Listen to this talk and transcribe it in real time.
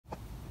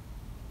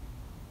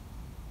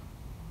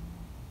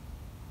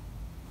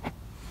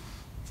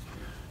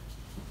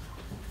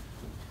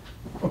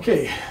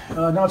Okay,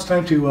 now it's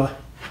time to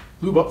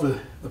lube up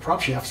the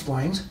prop shaft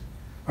splines.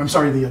 I'm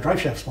sorry, the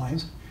drive shaft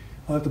splines.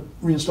 I'll have to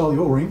reinstall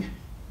the O-ring.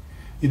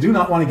 You do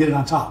not want to get it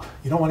on top.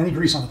 You don't want any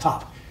grease on the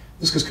top.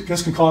 This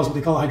can cause what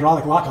they call a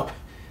hydraulic lockup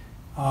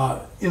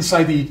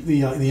inside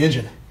the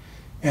engine.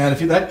 And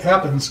if that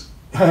happens,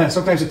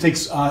 sometimes it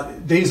takes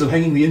days of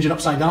hanging the engine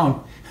upside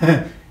down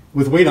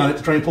with weight on it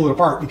to try and pull it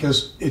apart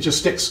because it just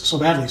sticks so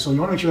badly. So you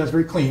want to make sure that's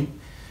very clean.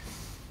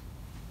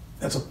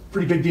 That's a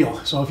pretty big deal.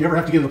 So if you ever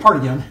have to get it apart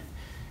again,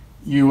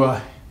 you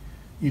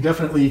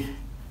definitely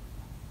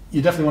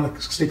want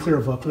to stay clear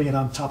of putting it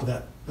on top of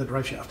that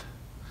drive shaft.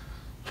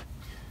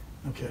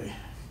 Okay,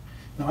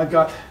 now I've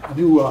got a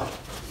new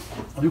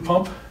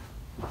pump,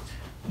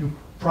 new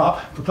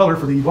propeller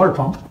for the water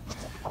pump.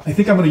 I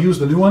think I'm going to use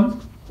the new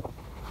one,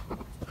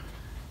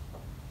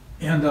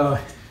 and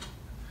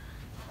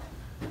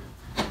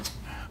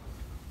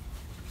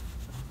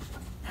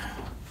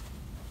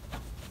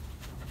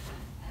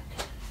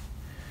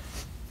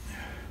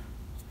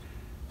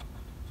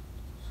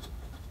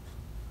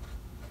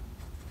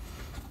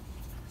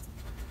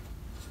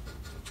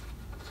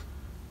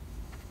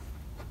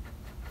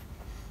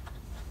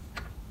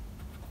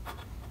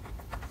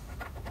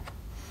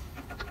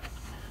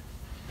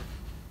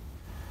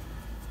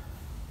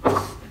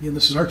again,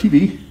 this is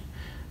RTV,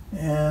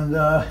 and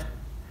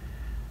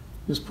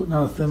just putting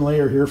on a thin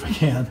layer here if I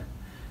can.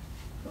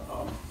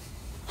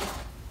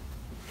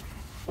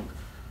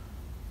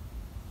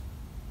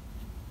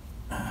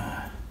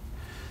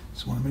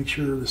 Just want to make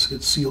sure this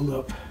gets sealed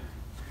up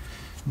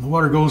and the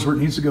water goes where it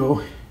needs to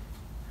go.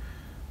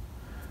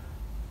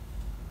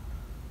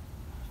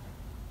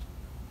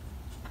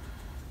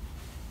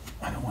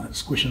 I don't want it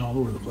squishing all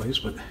over the place,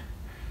 but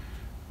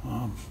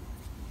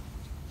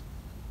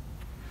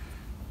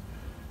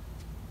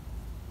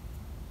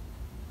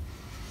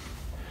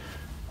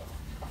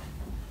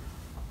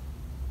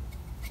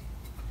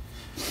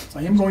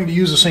I am going to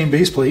use the same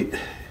base plate.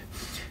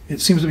 It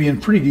seems to be in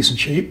pretty decent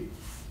shape.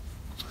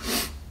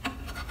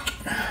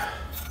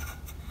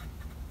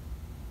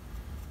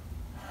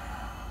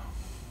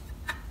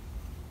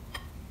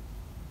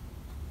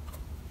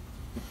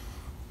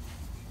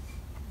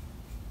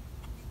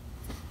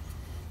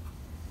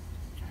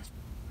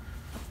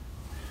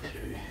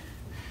 Okay.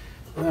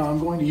 Now I'm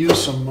going to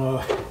use some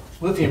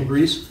lithium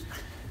grease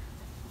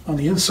on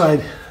the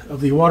inside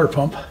of the water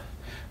pump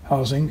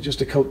housing just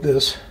to coat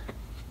this.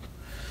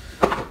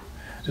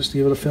 Just to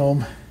give it a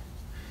film,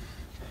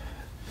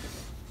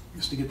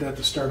 just to get that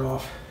to start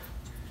off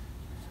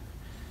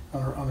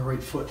on the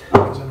right foot,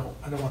 because I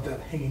don't want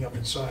that hanging up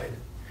inside.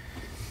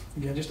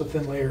 Again, just a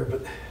thin layer,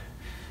 but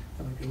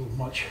that might be a little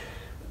much.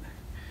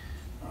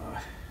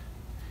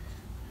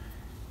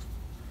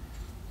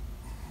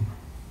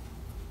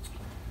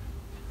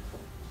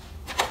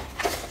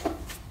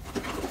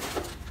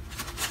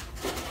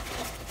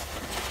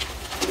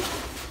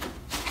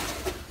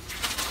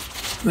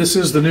 This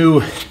is the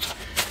new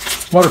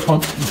water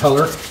pump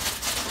impeller.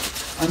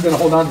 I'm going to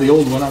hold on to the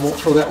old one. I won't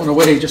throw that one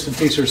away just in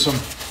case there's some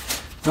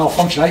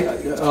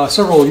malfunction.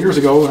 Several years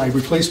ago, when I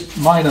replaced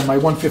mine on my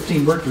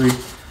 115 Mercury,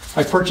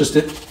 I purchased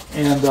it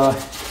and I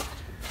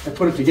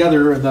put it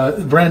together,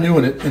 and brand new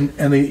in it,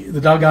 and the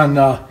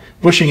doggone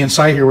bushing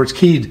inside here where it's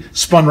keyed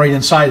spun right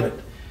inside of it.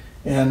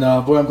 And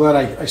boy, I'm glad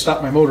I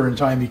stopped my motor in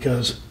time,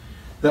 because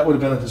that would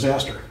have been a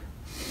disaster.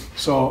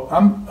 So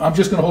I'm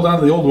just going to hold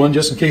on to the old one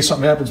just in case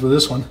something happens with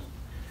this one.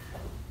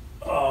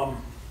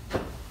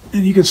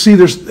 And you can see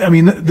this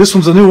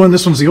one's the new one,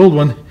 this one's the old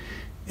one,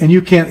 and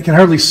you can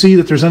hardly see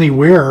that there's any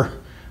wear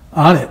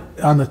on it,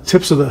 on the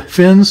tips of the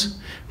fins.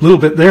 A little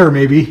bit there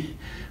maybe,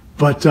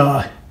 but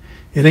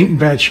it ain't in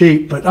bad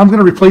shape. But I'm going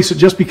to replace it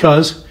just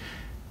because.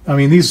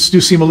 These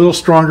do seem a little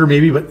stronger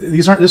maybe, but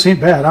this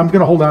ain't bad. I'm going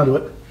to hold on to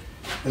it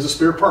as a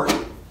spare part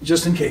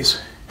just in case.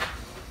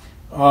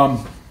 I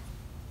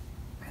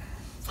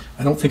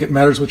don't think it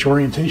matters which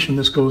orientation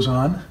this goes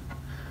on.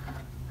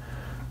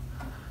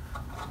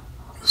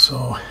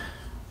 So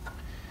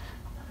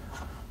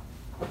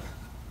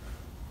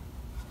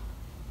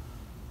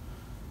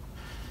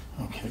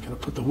okay, I gotta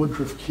put the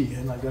Woodruff key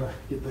in. I gotta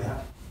get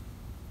that.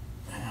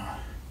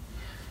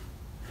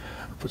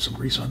 Put some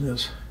grease on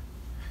this.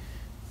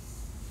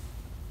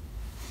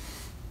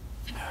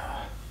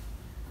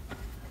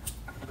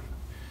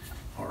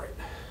 All right.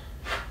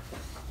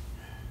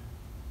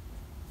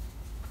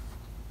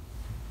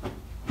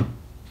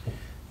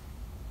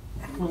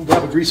 A little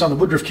dab of grease on the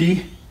Woodruff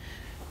key,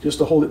 just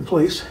to hold it in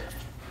place.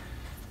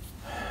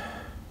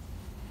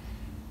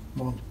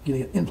 Well, I'm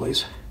getting it in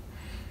place,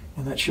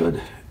 and that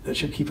should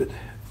keep it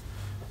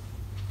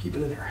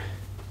in there.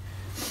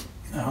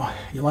 Now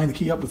you line the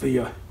key up with the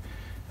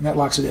and that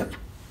locks it in.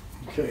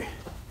 Okay.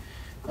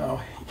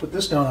 Now you put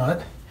this down on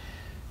it.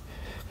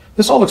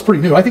 This all looks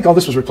pretty new. I think all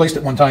this was replaced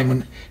at one time.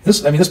 When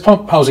this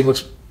pump housing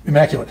looks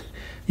immaculate.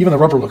 Even the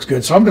rubber looks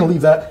good. So I'm going to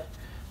leave that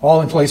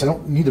all in place. I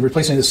don't need to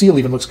replace any. The seal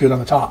even looks good on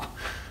the top.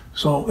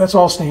 So that's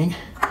all staying.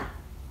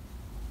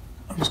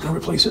 I'm just going to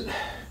replace it.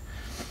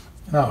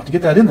 Now to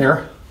get that in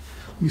there,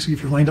 let me see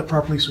if you're lined up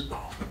properly. So,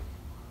 oh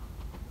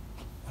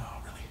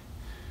really?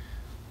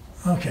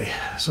 Okay,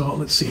 so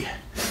let's see.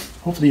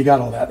 Hopefully you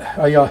got all that.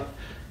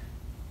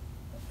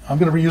 I'm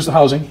going to reuse the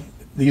housing.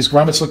 These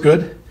grommets look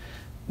good.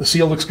 The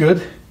seal looks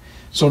good.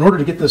 So in order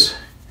to get this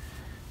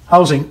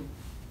housing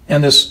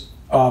and this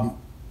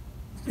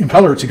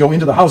impeller to go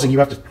into the housing, you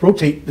have to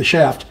rotate the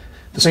shaft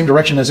the same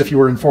direction as if you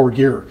were in forward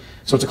gear.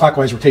 So it's a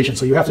clockwise rotation.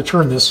 So you have to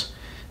turn this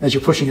as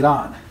you're pushing it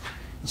on.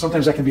 And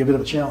sometimes that can be a bit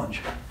of a challenge.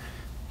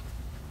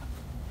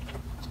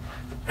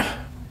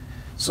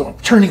 So I'm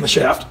turning the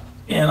shaft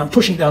and I'm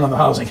pushing down on the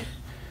housing.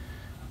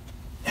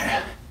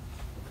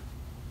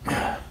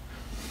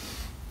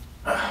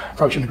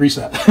 Probably shouldn't have greased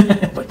that,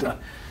 but let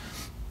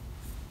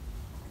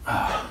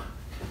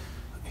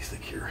me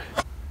think here.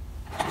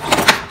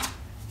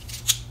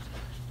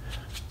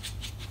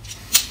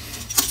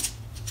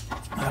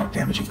 Without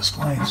damaging the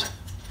splines.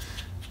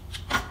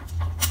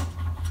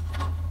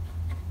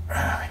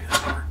 Maybe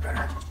this will work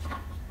better.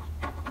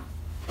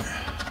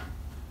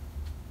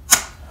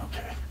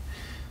 Okay.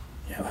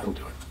 Yeah, that'll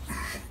do it.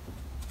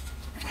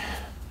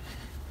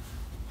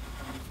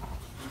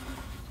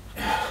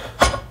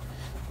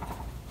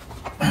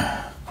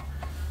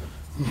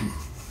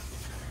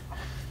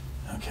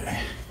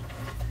 Okay.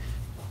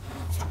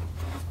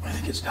 I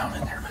think it's down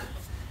in there,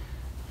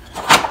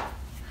 but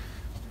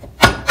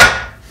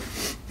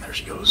there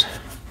she goes.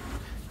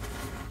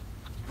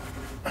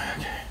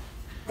 Okay.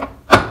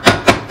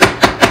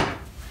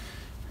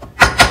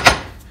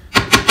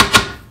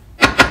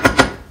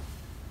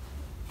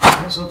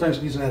 Sometimes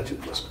it needs an attitude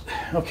adjustment.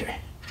 Okay.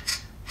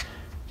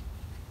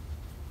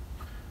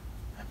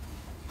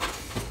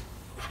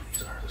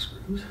 These are the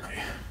screws.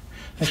 Okay.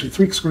 Actually,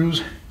 3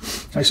 screws.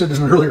 I said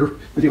in an earlier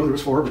video there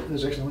was 4, but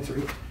there's actually only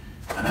 3.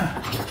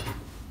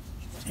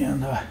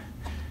 And I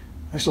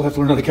still have to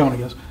learn how to count, I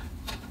guess.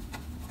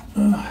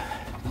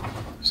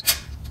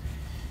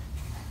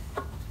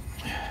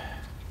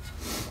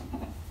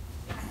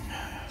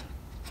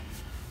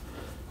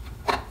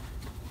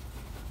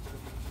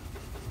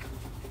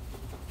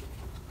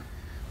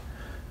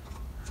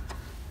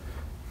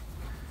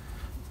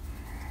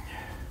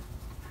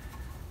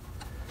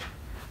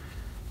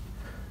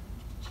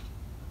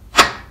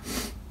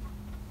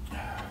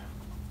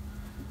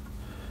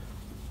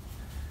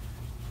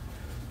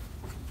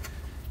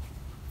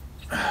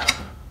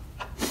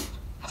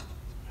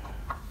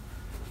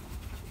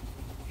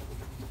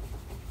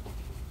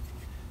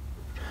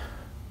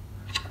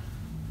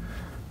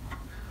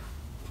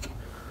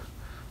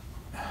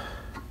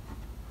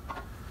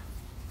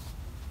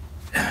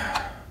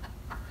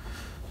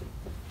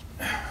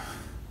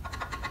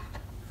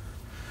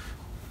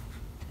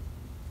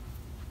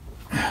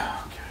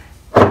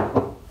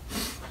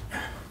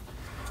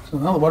 So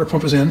now the water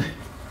pump is in, it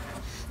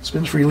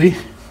spins freely.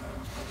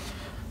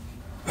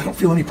 I don't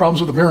feel any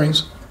problems with the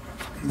bearings.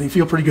 They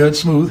feel pretty good,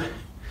 smooth.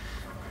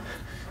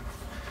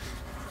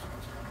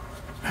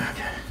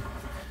 Okay.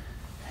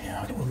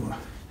 Yeah, I don't really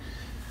want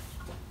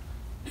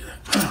to do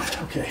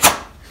that. Okay.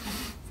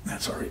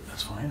 That's all right,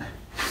 that's fine.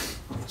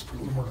 Let's put a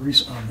little more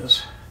grease on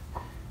this.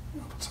 I'll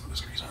put some of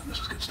this grease on. This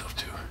is good stuff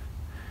too.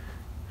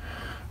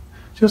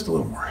 Just a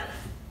little more.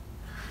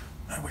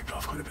 I wiped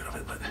off quite a bit of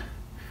it, but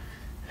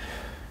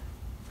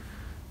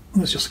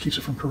this just keeps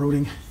it from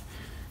corroding.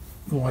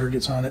 The water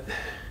gets on it.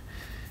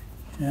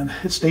 And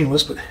it's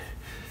stainless, but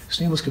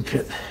stainless can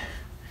pit.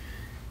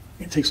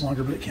 It takes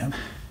longer, but it can.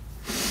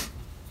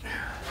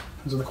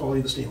 Depends on the quality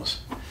of the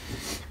stainless.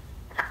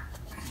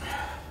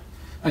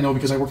 I know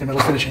because I work in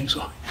metal finishing,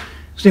 so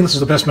stainless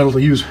is the best metal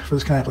to use for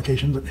this kind of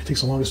application, but it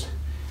takes the longest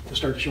to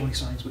start to show any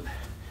signs, but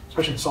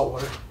especially in salt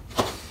water.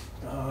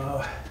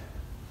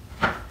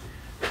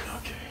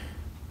 Okay.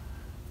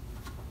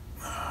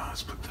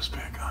 Let's put this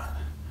back on.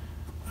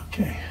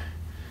 Okay,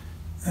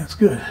 that's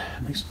good.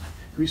 Nice,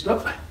 greased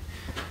up,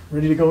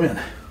 ready to go in.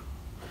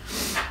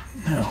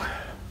 Now,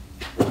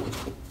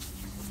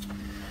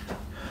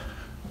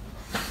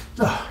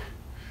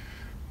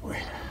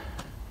 wait.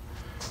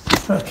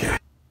 Okay.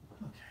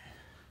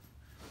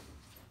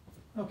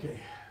 Okay.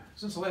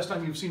 Since the last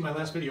time you've seen my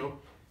last video,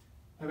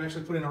 I've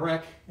actually put in a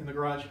rack in the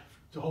garage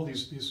to hold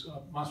these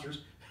monsters,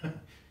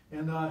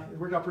 and it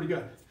worked out pretty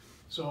good.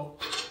 So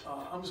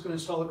I'm just going to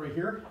install it right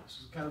here. This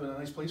is kind of a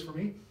nice place for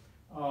me.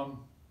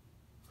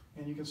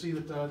 And you can see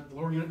that the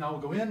lower unit now will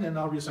go in and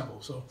I'll reassemble.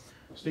 So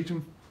stay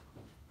tuned.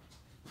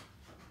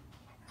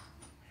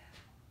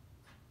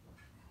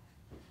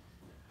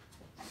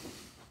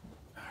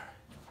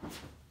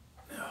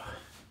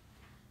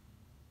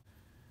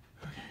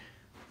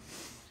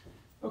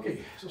 Okay,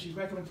 so she's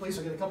back up in place.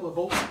 I got a couple of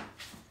bolts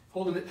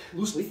holding it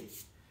loosely.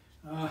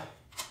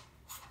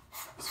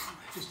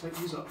 Just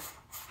tighten these up.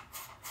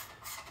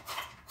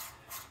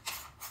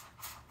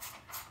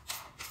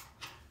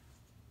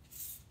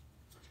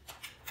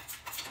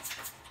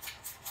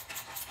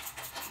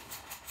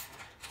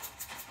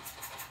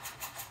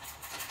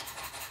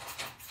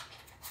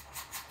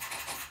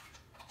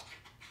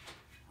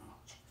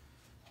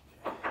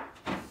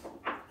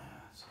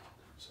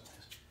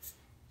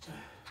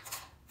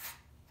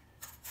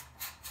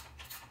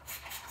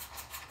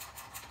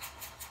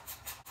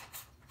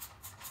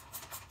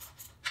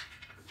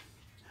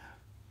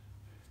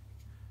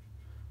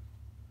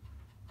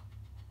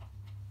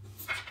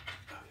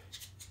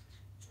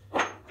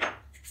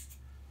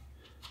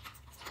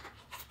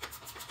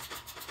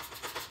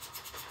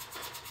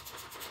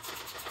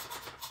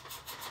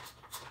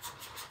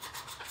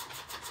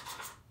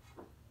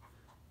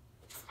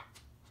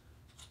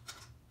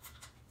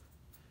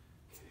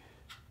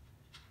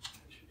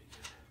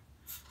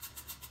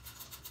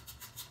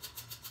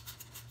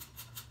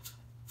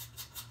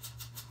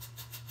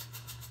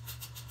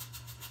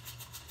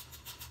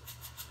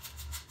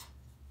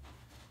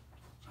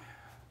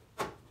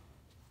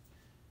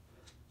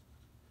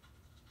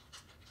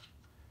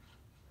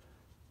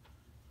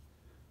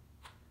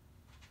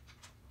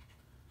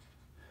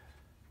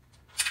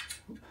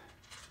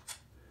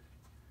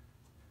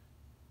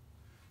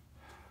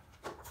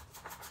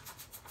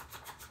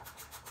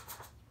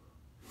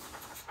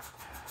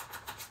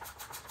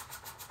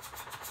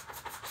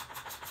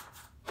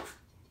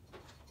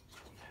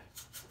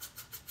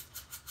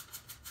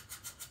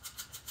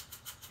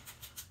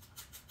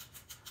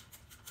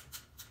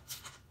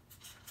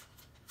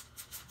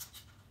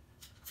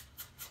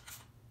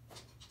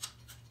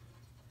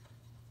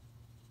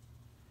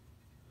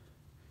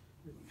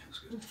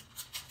 good.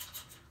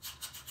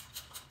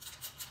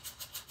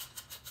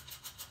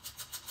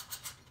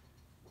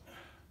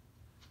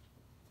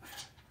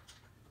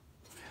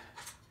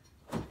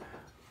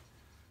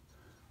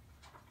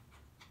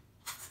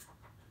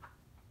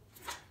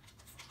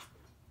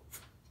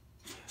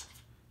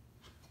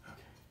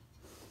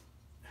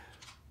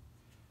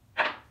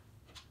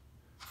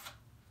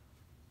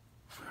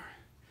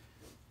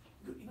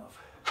 Good enough.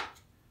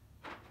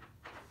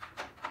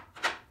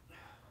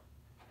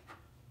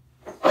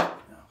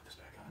 Now put this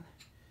back on.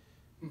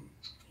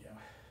 Yeah,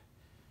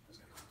 that's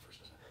gotta go on first,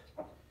 isn't it?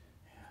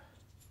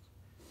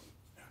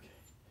 Yeah. Okay.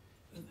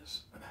 Then this.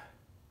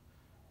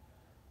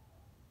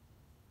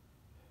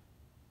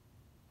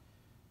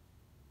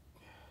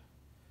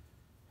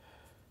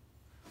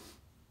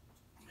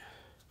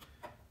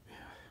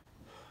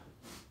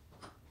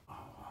 Oh,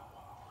 wow,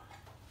 wow.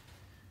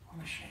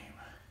 What a shame.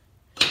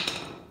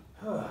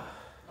 Almost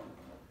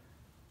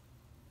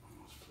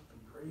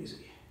flipping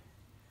crazy.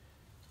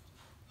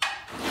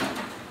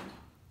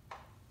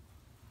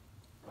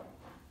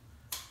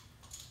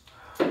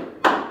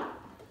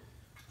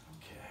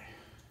 Okay.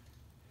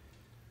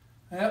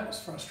 That was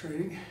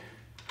frustrating.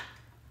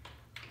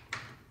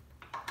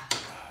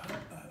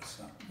 That's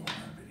not going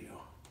on video.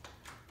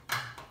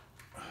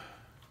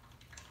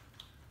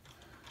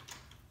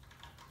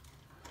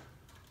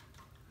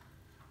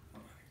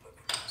 Put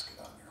the gasket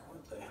on there.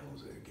 What the hell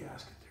is a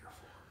gasket there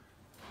for?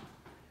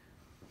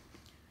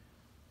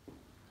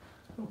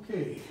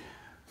 Okay,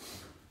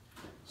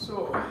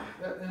 so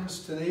that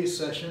ends today's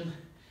session.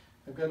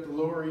 I've got the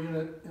lower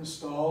unit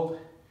installed.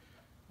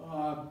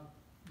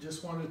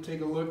 Just wanted to take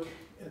a look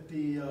at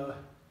the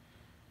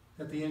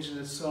engine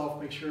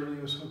itself, make sure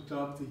everything was hooked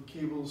up. The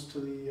cables to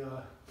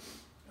the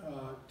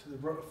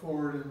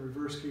forward and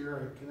reverse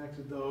gear, I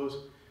connected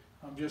those.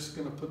 I'm just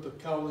going to put the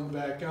cowling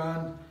back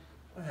on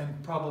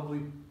and probably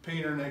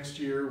paint her next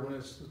year when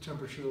the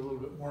temperature is a little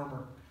bit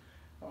warmer.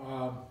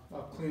 I'll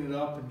clean it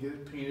up and get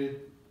it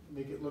painted,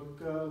 make it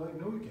look like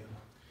new again.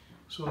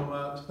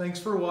 So thanks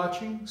for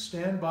watching.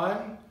 Stand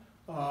by.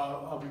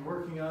 I'll be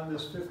working on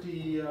this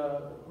 50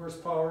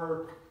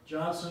 horsepower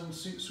Johnson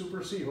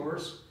Super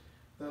Seahorse.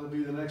 That'll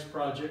be the next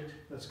project.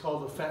 That's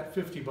called the Fat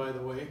 50, by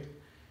the way.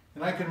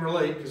 And I can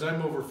relate because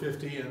I'm over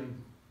 50,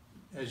 and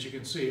as you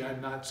can see, I'm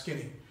not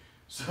skinny.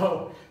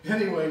 So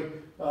anyway,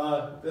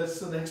 that's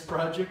the next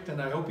project,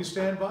 and I hope you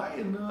stand by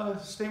and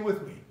stay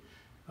with me.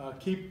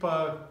 Keep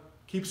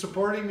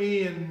supporting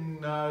me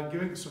and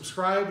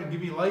subscribe and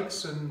give me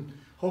likes, and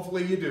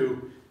hopefully you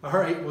do. All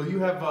right, well,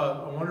 you have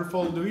a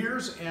wonderful New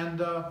Year's, and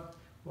well,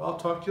 I'll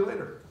talk to you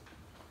later.